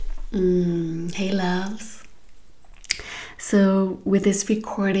Hey loves. So with this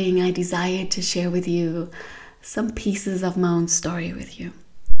recording, I desire to share with you some pieces of my own story with you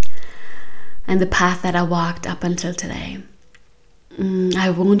and the path that I walked up until today. I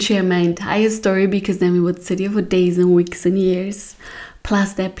won't share my entire story because then we would sit here for days and weeks and years.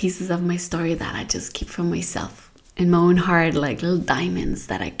 Plus there are pieces of my story that I just keep for myself in my own heart, like little diamonds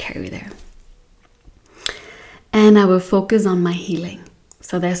that I carry there. And I will focus on my healing.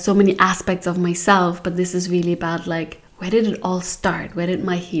 So there's so many aspects of myself, but this is really about like, where did it all start? Where did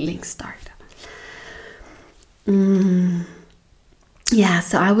my healing start? So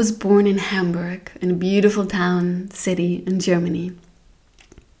I was born in Hamburg, in a beautiful city in Germany.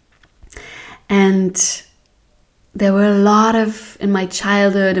 And there were in my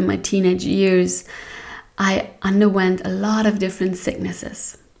childhood and my teenage years, I underwent a lot of different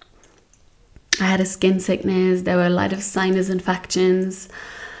sicknesses. I had a skin sickness, there were a lot of sinus infections.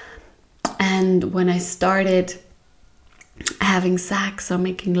 And when I started having sex or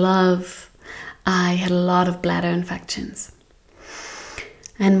making love, I had a lot of bladder infections.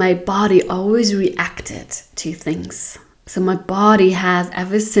 And my body always reacted to things. So my body has,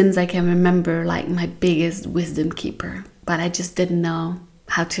 ever since I can remember, like my biggest wisdom keeper. But I just didn't know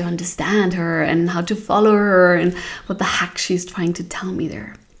how to understand her and how to follow her and what the heck she's trying to tell me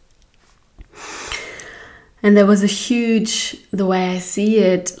there. And there was a huge, the way I see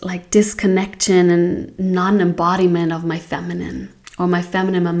it, like disconnection and non-embodiment of my feminine, or my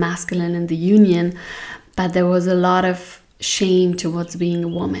feminine and masculine in the union. But there was a lot of shame towards being a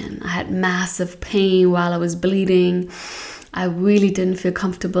woman. I had massive pain while I was bleeding. I really didn't feel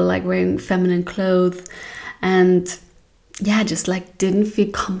comfortable like wearing feminine clothes. And just like didn't feel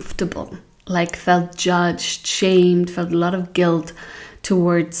comfortable. Like felt judged, shamed, felt a lot of guilt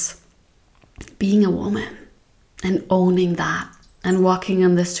towards being a woman. And owning that and walking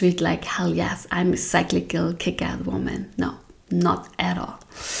on the street like, hell yes, I'm a cyclical kick-ass woman. No, not at all.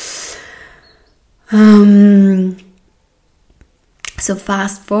 So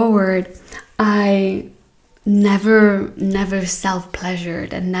fast forward, I never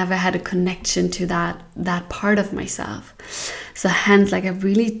self-pleasured and never had a connection to that part of myself. So hence, like I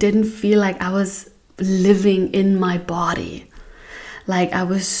really didn't feel like I was living in my body. Like I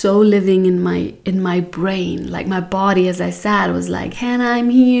was so living in my brain. Like my body, as I said, was like, Hannah,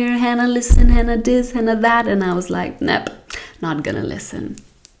 I'm here. Hannah, listen. Hannah, this. Hannah, that. And I was like, nope, not gonna listen.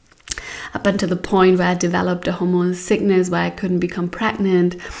 Up until the point where I developed a hormonal sickness where I couldn't become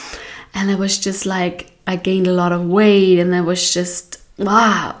pregnant. And it was just like, I gained a lot of weight. And there was just,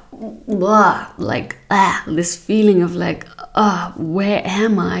 this feeling of like, where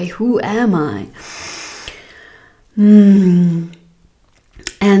am I? Who am I?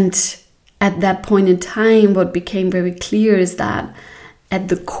 And at that point in time, what became very clear is that at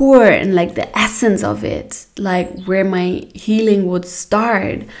the core and like the essence of it, like where my healing would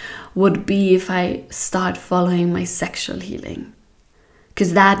start, would be if I start following my sexual healing.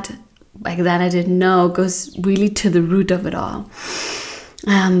 Because that, like that I didn't know, goes really to the root of it all.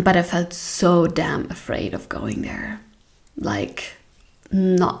 But I felt so damn afraid of going there. Like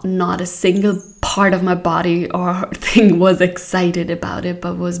not a single part of my body or thing was excited about it,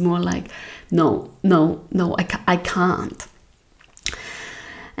 but was more like, no, I can't.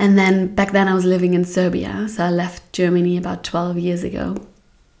 And then back then I was living in Serbia. So I left Germany about 12 years ago.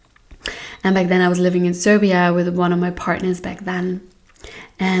 And back then I was living in Serbia with one of my partners back then.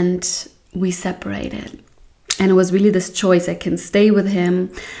 And we separated. And it was really this choice. I can stay with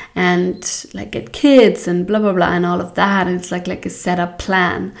him and like get kids and blah, blah, blah and all of that. And it's like a set up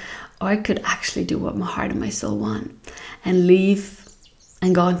plan. Or I could actually do what my heart and my soul want and leave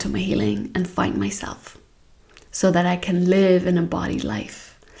and go into my healing and find myself so that I can live an embodied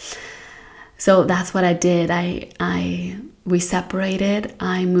life. So that's what I did. We separated.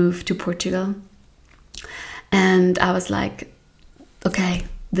 I moved to Portugal. And I was like, okay,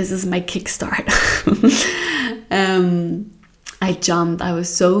 this is my kickstart. I jumped. I was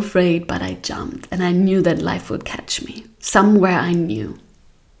so afraid, but I jumped. And I knew that life would catch me. Somewhere I knew.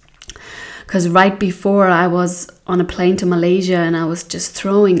 Because right before I was on a plane to Malaysia and I was just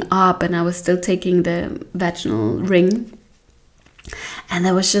throwing up and I was still taking the vaginal ring. And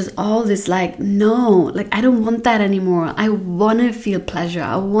there was just all this like, no, like I don't want that anymore. I want to feel pleasure.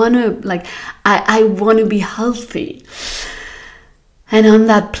 I want to I want to be healthy. And on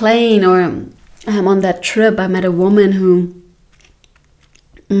that plane or on that trip, I met a woman who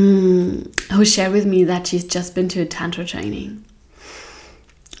shared with me that she's just been to a tantra training.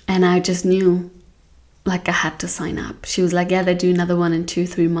 And I just knew like I had to sign up. She was like, yeah, they do another one in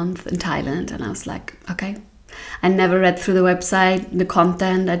 2-3 months in Thailand. And I was like, okay, I never read through the website, the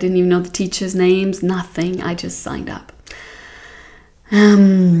content. I didn't even know the teachers' names, nothing. I just signed up.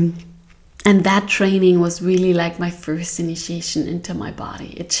 And that training was really like my first initiation into my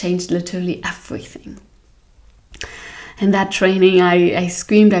body. It changed literally everything. In that training, I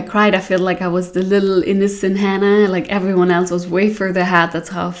screamed, I cried. I felt like I was the little innocent Hannah. Like everyone else was way further ahead. That's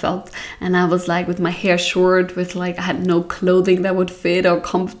how I felt. And I was like with my hair short, with like I had no clothing that would fit or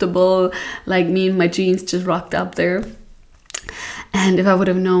comfortable. Like me and my jeans just rocked up there. And if I would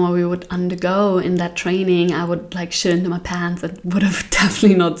have known what we would undergo in that training, I would like shit into my pants and would have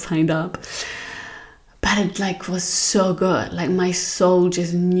definitely not signed up. But it like was so good. Like my soul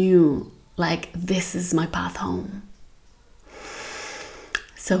just knew like this is my path home.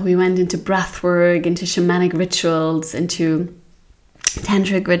 So we went into breath work, into shamanic rituals, into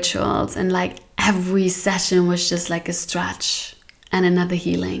tantric rituals, and like every session was just like a stretch and another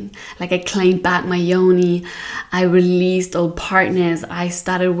healing. Like I claimed back my yoni, I released old partners, I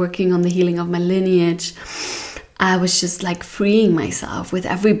started working on the healing of my lineage. I was just like freeing myself with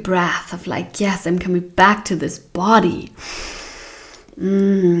every breath of like, yes, I'm coming back to this body.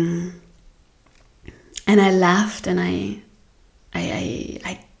 And I left and I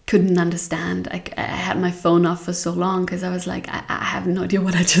couldn't understand. I had my phone off for so long because I was like, I have no idea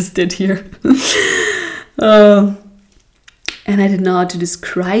what I just did here. And I didn't know how to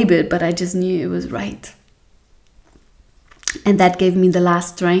describe it, but I just knew it was right. And that gave me the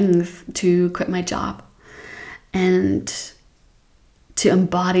last strength to quit my job and to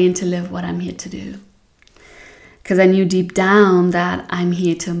embody and to live what I'm here to do. Because I knew deep down that I'm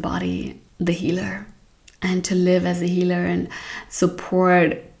here to embody the healer and to live as a healer and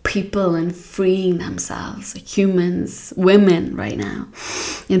support people in freeing themselves, humans, women right now,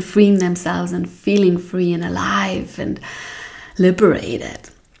 in freeing themselves and feeling free and alive and liberated.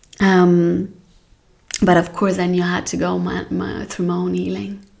 But of course I knew I had to go through my own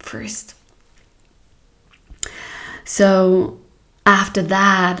healing first. So after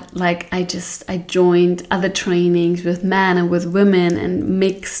that, like I joined other trainings with men and with women and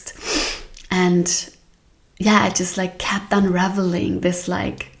mixed, and yeah, I just like kept unraveling this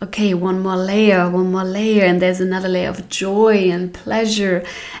like, okay, one more layer, and there's another layer of joy and pleasure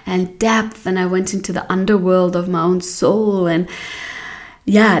and depth. And I went into the underworld of my own soul, and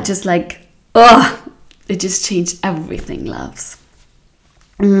yeah, just like, it just changed everything, loves.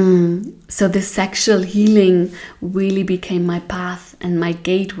 So this sexual healing really became my path and my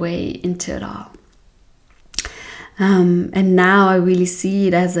gateway into it all. And now I really see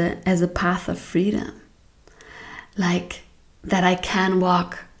it as a path of freedom. Like that I can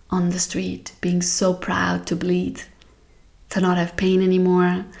walk on the street being so proud to bleed, to not have pain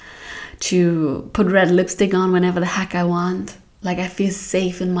anymore, to put red lipstick on whenever the heck I want. Like I feel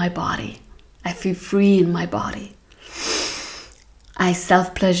safe in my body. I feel free in my body. I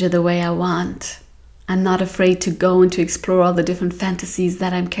self-pleasure the way I want. I'm not afraid to go and to explore all the different fantasies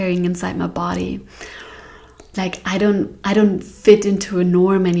that I'm carrying inside my body. Like I don't fit into a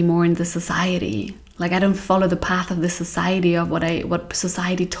norm anymore in the society. Like I don't follow the path of the society of what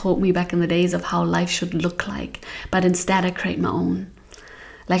society told me back in the days of how life should look like. But instead I create my own.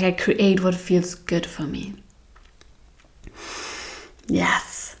 Like I create what feels good for me.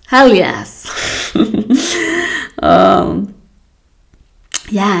 Yes. Hell yes.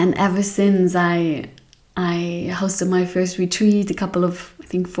 Yeah, and ever since I hosted my first retreat a couple of, I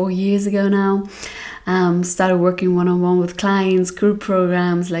think 4 years ago now, started working one-on-one with clients, group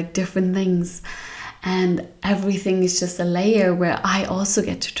programs, like different things. And everything is just a layer where I also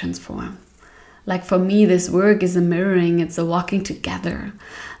get to transform. Like for me, this work is a mirroring, it's a walking together.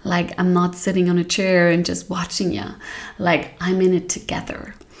 Like I'm not sitting on a chair and just watching you. Like I'm in it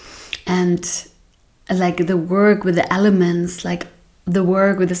together. And like the work with the elements, like the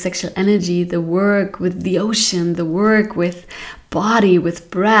work with the sexual energy, the work with the ocean, the work with body,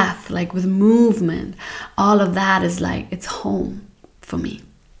 with breath, like with movement, all of that is like, it's home for me.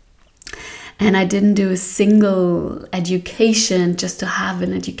 And I didn't do a single education just to have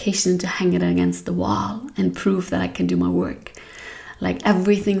an education to hang it against the wall and prove that I can do my work. Like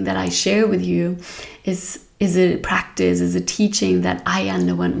everything that I share with you is a practice, is a teaching that I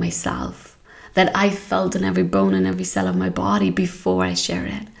underwent myself, that I felt in every bone and every cell of my body before I share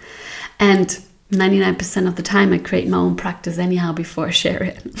it. And 99% of the time I create my own practice anyhow before I share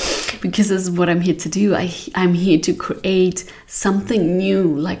it, because this is what I'm here to do. I'm here to create something new,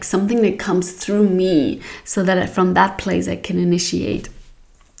 like something that comes through me, so that from that place I can initiate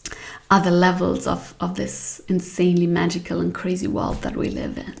other levels of this insanely magical and crazy world that we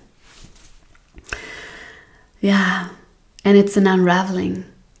live in. Yeah, and it's an unraveling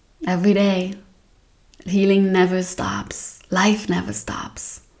every day. Healing never stops. Life never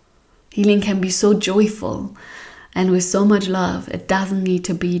stops. Healing can be so joyful and with so much love. It doesn't need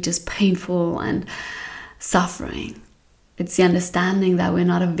to be just painful and suffering. It's the understanding that we're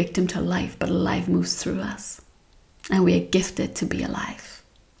not a victim to life, but life moves through us. And we are gifted to be alive.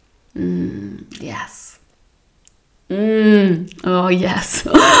 Yes. Oh, yes.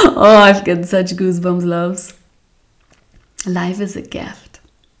 Oh, I've got such goosebumps, loves. Life is a gift.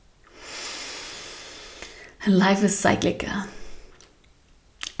 And life is cyclical.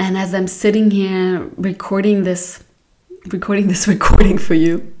 And as I'm sitting here recording this recording for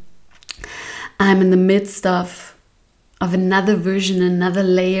you, I'm in the midst of another version, another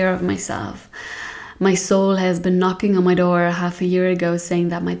layer of myself. My soul has been knocking on my door half a year ago saying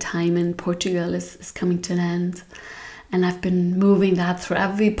that my time in Portugal is coming to an end. And I've been moving that through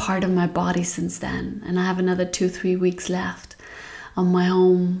every part of my body since then. And I have another 2-3 weeks left on my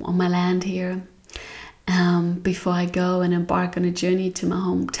home, on my land here, before I go and embark on a journey to my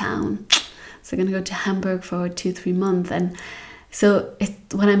hometown. So I'm going to go to Hamburg for 2-3 months. And so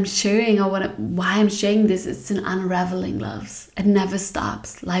what I'm sharing, or why I'm sharing this, it's an unraveling, loves. It never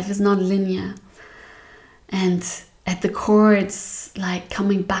stops. Life is not linear. And at the core, it's like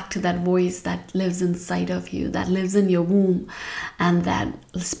coming back to that voice that lives inside of you, that lives in your womb, and that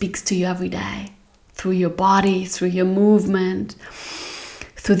speaks to you every day, through your body, through your movement,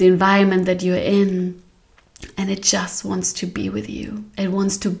 through the environment that you're in. And it just wants to be with you. It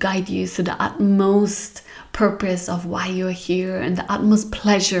wants to guide you through the utmost purpose of why you're here and the utmost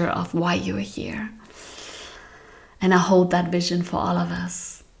pleasure of why you're here. And I hold that vision for all of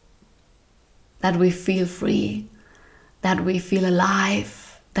us. That we feel free, that we feel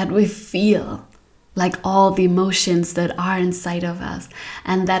alive, that we feel like all the emotions that are inside of us,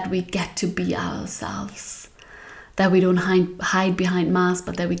 and that we get to be ourselves. That we don't hide behind masks,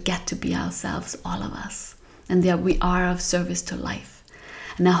 but that we get to be ourselves, all of us. And that we are of service to life.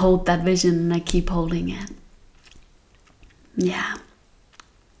 And I hold that vision and I keep holding it. Yeah.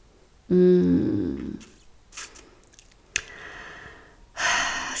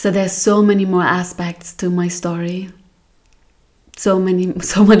 So there's so many more aspects to my story. So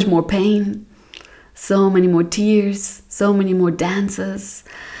much more pain. So many more tears. So many more dances.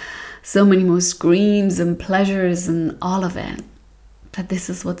 So many more screams and pleasures and all of it. But this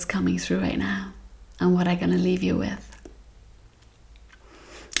is what's coming through right now. And what I'm going to leave you with.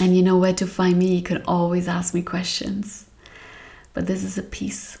 And you know where to find me. You can always ask me questions. But this is a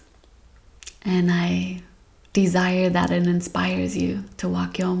piece. And I desire that it inspires you to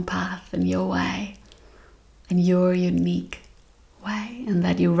walk your own path in your way, in your unique way, and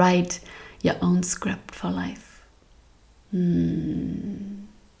that you write your own script for life. To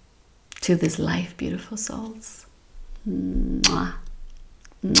this life, beautiful souls. Mwah.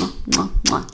 Mwah, mwah, mwah.